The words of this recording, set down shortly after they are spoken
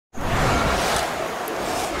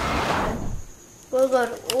Oh god,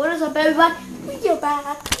 what is up everybody? We are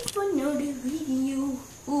back for another video.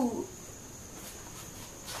 Ooh.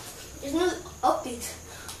 There's no update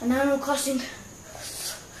on Animal Crossing.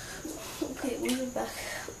 Okay, we're back.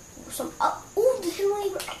 Some there's no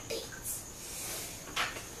even updates.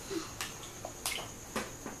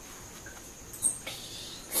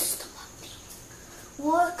 System update.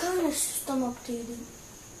 What kind of system updating?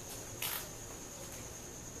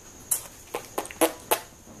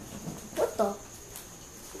 What the?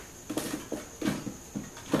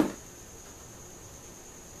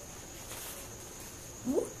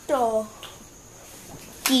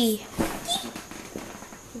 Key.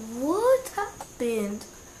 What happened?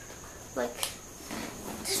 Like,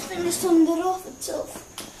 this thing just turned it off itself.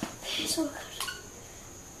 So good.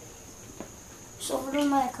 So over on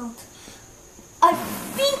my account. I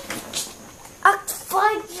think Act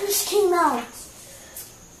 5 just came out.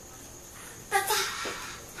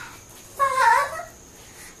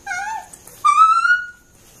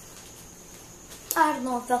 I don't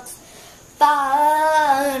know if that's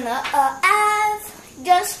fun.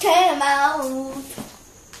 Just came out.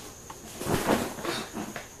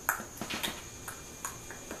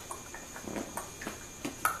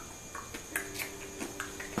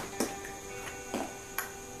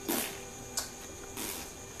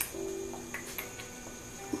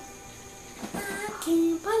 I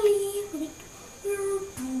can't believe it. You're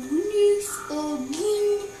doing this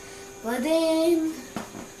again, but then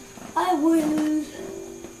I will.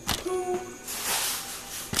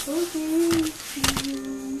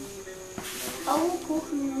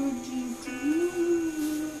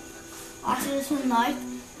 After this one night,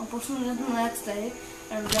 I'm posting it the next day,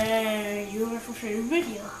 and then you will for a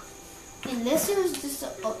video. Okay, let's use this.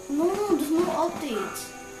 No, there's no updates.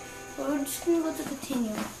 So we're just gonna go to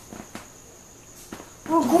continue.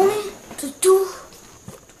 We're going to do.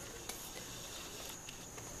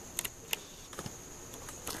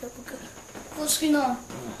 Okay. Full screen on.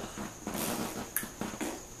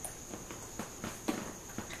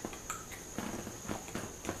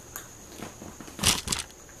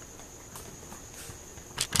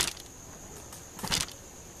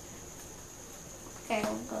 Okay,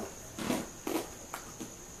 we'll go.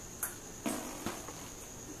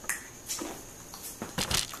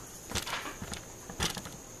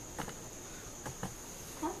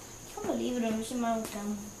 I can't believe it, I'm using my own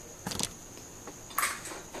camera.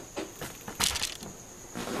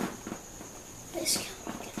 This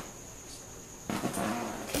camera again.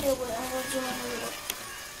 Okay, wait, I'm going to do my video.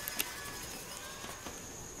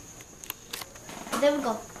 There we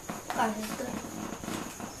go. Guys, it's good.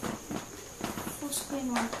 Screen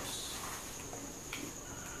works.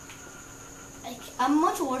 I'm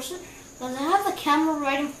much worse because I have the camera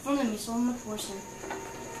right in front of me, so I'm much worse.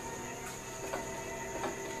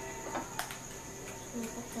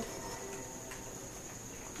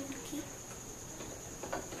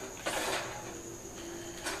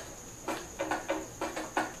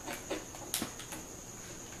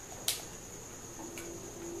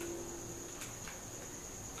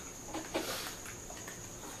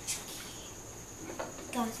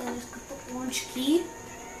 Guys, I just put the orange key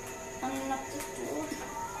and unlock this door.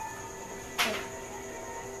 Okay.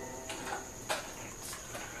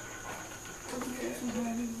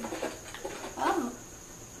 I don't know.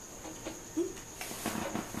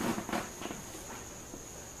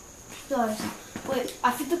 Guys, wait, I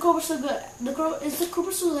think the crowbar's still good. Is the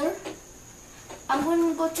crowbar still there? I'm going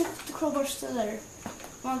to go check if the crowbar's still there.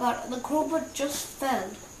 Oh my god, the crowbar just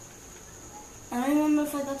fell. And I don't remember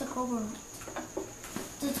if I got the crowbar or not.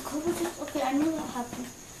 Did the crowbar just... Okay, I knew that happened.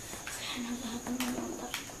 Okay, I know that happened. I know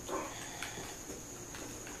that.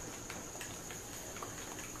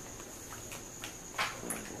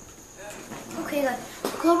 Okay, guys. The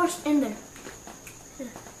crowbar's in there.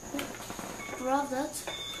 Grab that.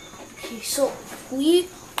 Okay, so we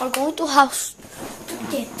are going to have to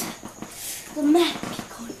get the map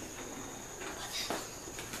going.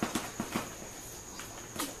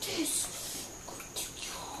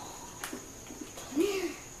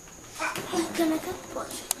 Can I get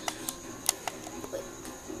one? Wait.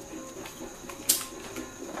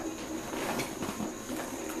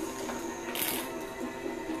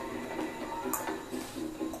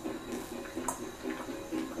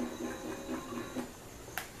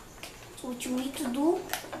 So what you need to do is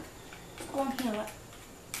go in here, right?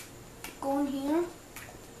 Go in here.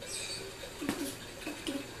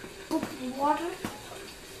 Put water.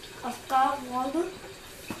 I've got water.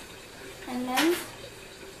 And then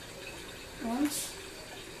once.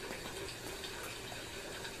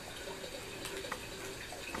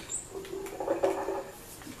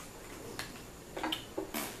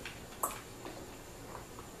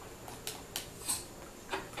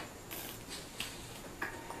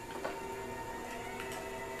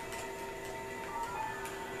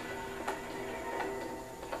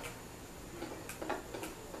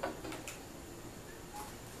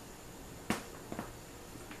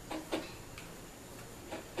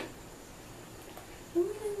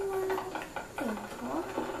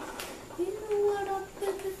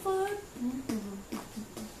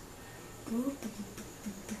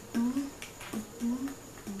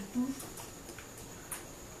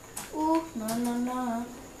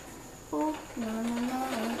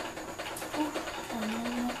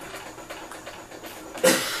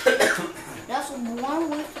 one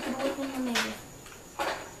way to get away from the neighbor.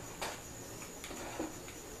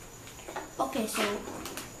 Okay, so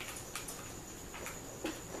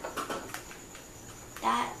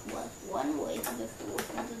that was one way to get away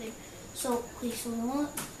from the neighbor. So okay, so we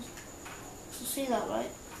want to see that,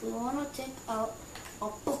 right? We want to take out a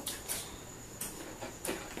bucket.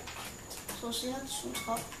 So see how this one's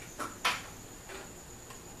up.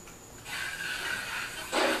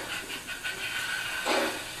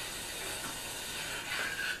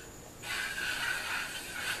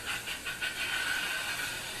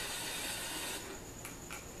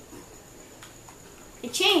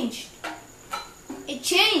 It changed. It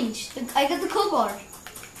changed. I got the crowbar.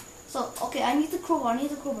 So, okay, I need the crowbar. I need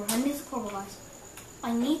the crowbar, guys.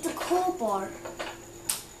 I need the crowbar.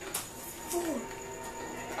 Oh.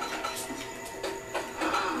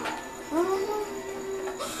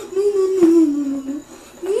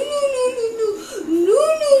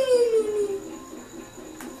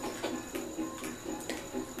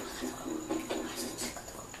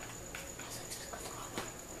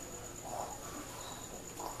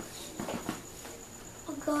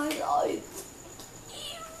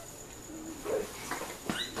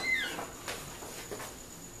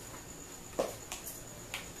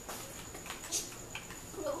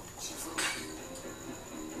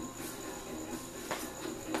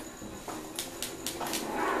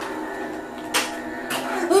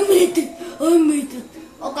 I made it.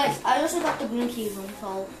 Oh guys, I also got the green key room,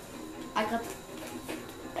 so I got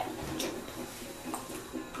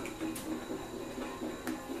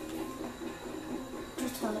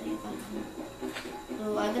just tell you guys.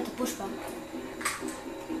 So I got the pushback.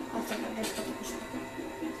 I think I just got the pushback.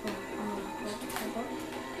 So I'm gonna go to the table,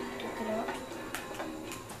 take it out.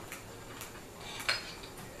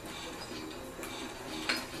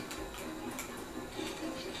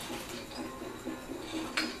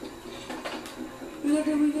 We got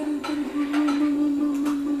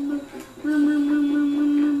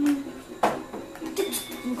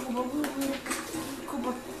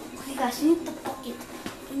okay guys, we need the bucket.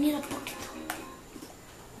 We need a bucket.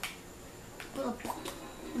 Put a bucket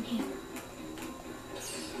in here.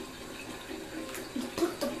 We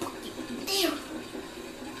put the bucket there.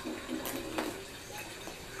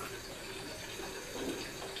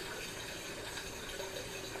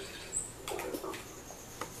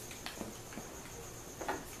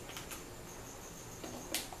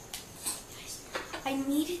 I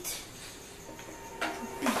need it to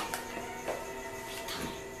be time.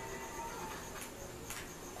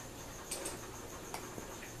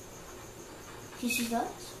 Do you see that?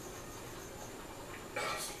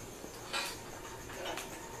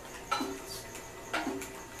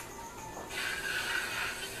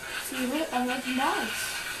 See, look, I make nice.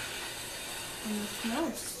 I make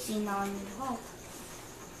nice. See, now I need help.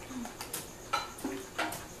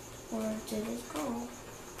 Where did it go?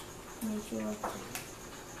 Make you like that.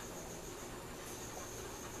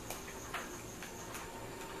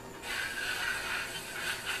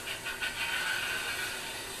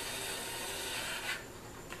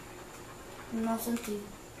 Nothing to.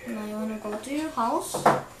 Now you wanna go to your house,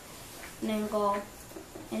 and then go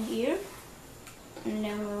in here, and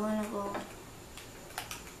then we wanna go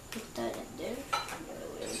put that in there.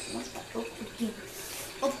 Up the key.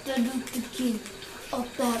 Up the key.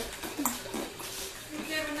 Up that.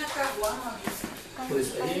 Pues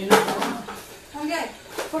ahí no.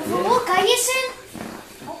 Por favor, cállese.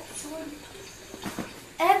 Oh, sorry.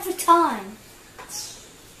 Every time.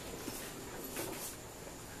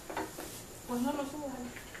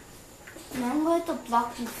 Now I'm going to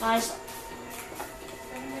block you guys.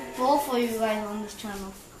 Both of you guys on this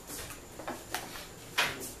channel.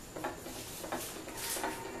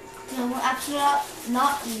 I will absolutely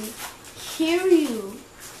not hear you.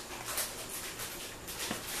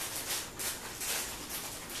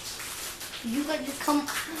 You guys just come.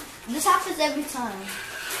 This happens every time.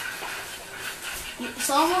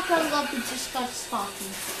 Someone comes up and just starts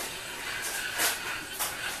talking.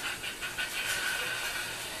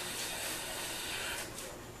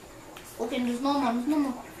 Okay, there's no more.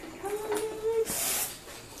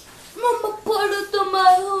 Mama brought up to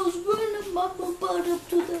my house. When Mama brought up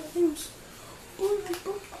to the house.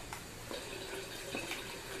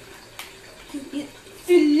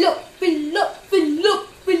 Fill up.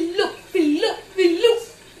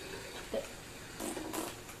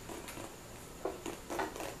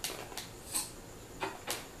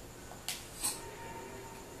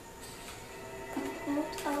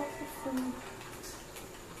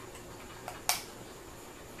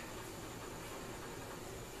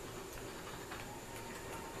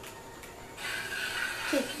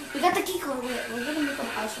 Okay, we got the key code. We're gonna make a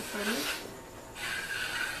house for you.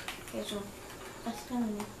 Okay, so that's gonna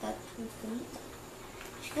make that 2 feet.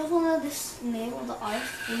 Should I want to just nail the ice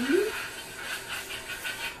fully?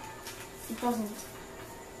 It doesn't.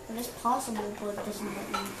 It is possible, but it doesn't let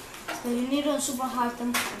me. So you need a super high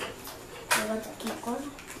temperature. So let's keep going.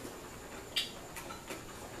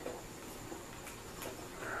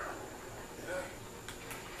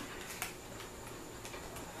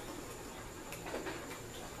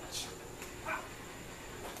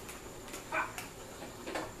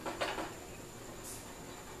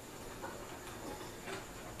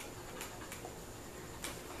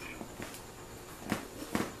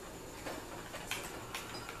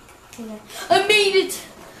 I made it!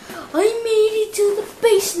 I made it to the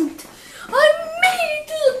basement! I made it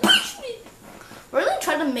to the basement! We're gonna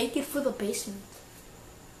try to make it for the basement.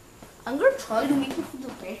 I'm gonna try to make it for the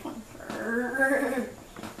basement.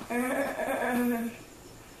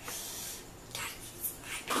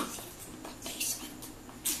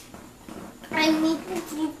 I made it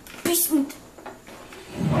to the basement.